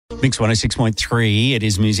Mix106.3, it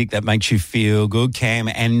is music that makes you feel good. Cam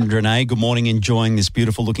and Renee, good morning. Enjoying this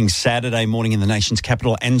beautiful looking Saturday morning in the nation's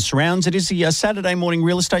capital and surrounds. It is the Saturday morning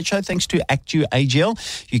real estate show thanks to Actu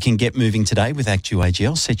AGL. You can get moving today with Actu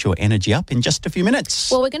AGL. Set your energy up in just a few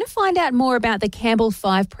minutes. Well, we're going to find out more about the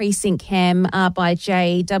Campbell5 precinct, Cam, by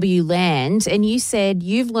JW Land. And you said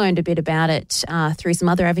you've learned a bit about it through some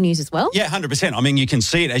other avenues as well? Yeah, 100%. I mean, you can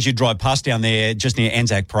see it as you drive past down there just near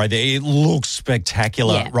Anzac Parade. It looks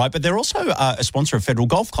spectacular, right? But they're also a sponsor of Federal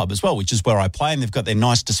Golf Club as well, which is where I play, and they've got their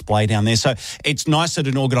nice display down there. So it's nice that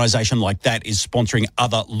an organisation like that is sponsoring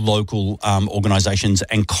other local organisations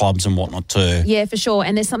and clubs and whatnot too. Yeah, for sure.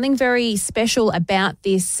 And there's something very special about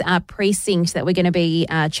this precinct that we're going to be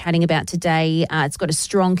chatting about today. It's got a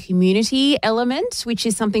strong community element, which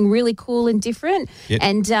is something really cool and different. Yep.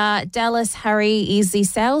 And Dallas Harry is the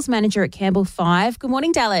sales manager at Campbell5. Good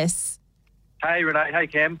morning, Dallas. Hey, Renee. Hey,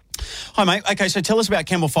 Cam. Hi, mate. Okay, so tell us about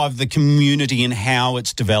Campbell5, the community and how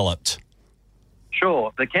it's developed.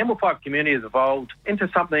 Sure. The Campbell5 community has evolved into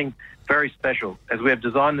something very special as we have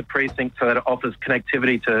designed the precinct so that it offers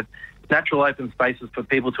connectivity to natural open spaces for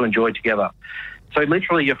people to enjoy together. So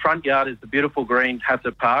literally your front yard is the beautiful green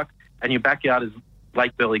Hassett Park and your backyard is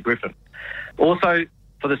Lake Burley Griffin. Also,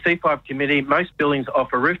 for the C5 community, most buildings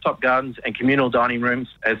offer rooftop gardens and communal dining rooms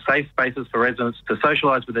as safe spaces for residents to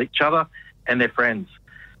socialise with each other and their friends.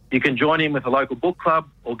 You can join in with a local book club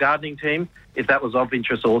or gardening team if that was of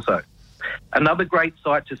interest also. Another great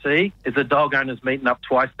sight to see is the dog owners meeting up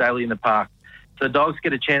twice daily in the park. So the dogs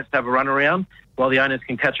get a chance to have a run around while the owners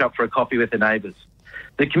can catch up for a coffee with their neighbours.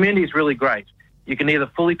 The community is really great. You can either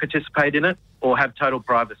fully participate in it or have total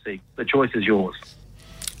privacy. The choice is yours.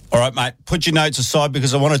 All right, mate, put your notes aside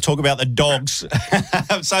because I want to talk about the dogs.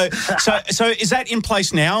 So is that in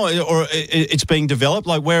place now or it's being developed?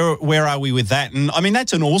 Like, where are we with that? And, I mean,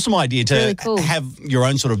 that's an awesome idea to really cool. have your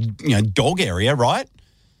own sort of, dog area, right?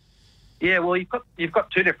 Yeah, well, you've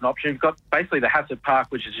got two different options. You've got basically the Hassett Park,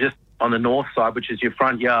 which is just on the north side, which is your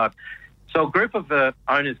front yard. So a group of the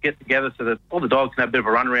owners get together so that all the dogs can have a bit of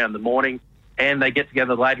a run around in the morning and they get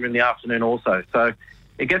together later in the afternoon also. So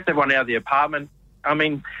it gets everyone out of the apartment. I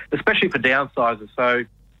mean, especially for downsizers. So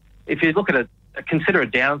if you look at consider a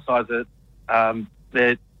downsizer,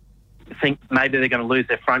 they think maybe they're going to lose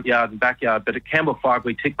their front yard and backyard. But at Campbell5,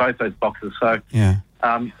 we tick both those boxes. So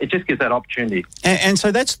it just gives that opportunity. And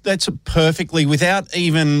so that's perfectly, without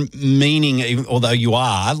even meaning, although you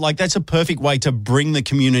are, like that's a perfect way to bring the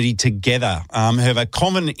community together, have a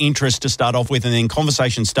common interest to start off with and then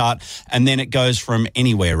conversations start and then it goes from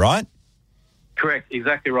anywhere, right? Correct,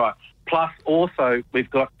 exactly right. Plus, also, we've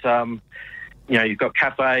got, you've got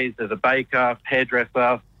cafes, there's a baker,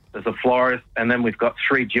 hairdresser, there's a florist, and then we've got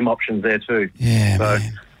 3 gym options there too. Yeah, so,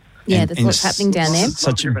 man. Yeah, that's what's happening down there.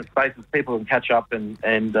 Such different spaces, people can catch up and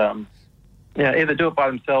either do it by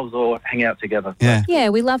themselves or hang out together. Yeah,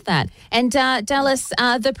 we love that. And Dallas,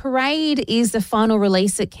 the parade is the final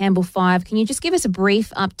release at Campbell5. Can you just give us a brief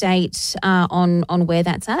update on where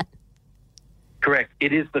that's at? Correct.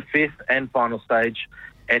 It is the 5th and final stage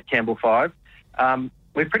at Campbell5.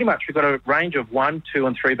 We've got a range of 1, 2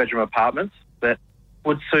 and 3 bedroom apartments that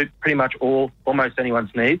would suit pretty much almost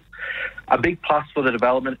anyone's needs. A big plus for the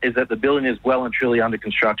development is that the building is well and truly under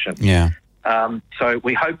construction. Yeah. So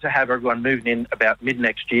we hope to have everyone moving in about mid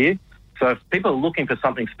next year. So if people are looking for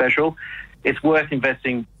something special, it's worth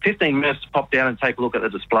investing 15 minutes to pop down and take a look at the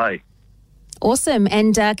display. Awesome.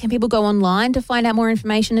 And can people go online to find out more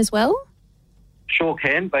information as well? Sure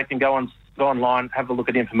can. They can go online, have a look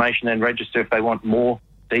at information and register if they want more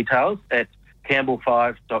details at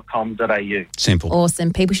campbell5.com.au. Simple.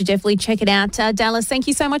 Awesome. People should definitely check it out. Dallas, thank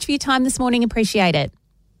you so much for your time this morning. Appreciate it.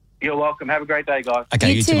 You're welcome. Have a great day, guys.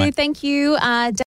 Okay, You too. mate. Thank you.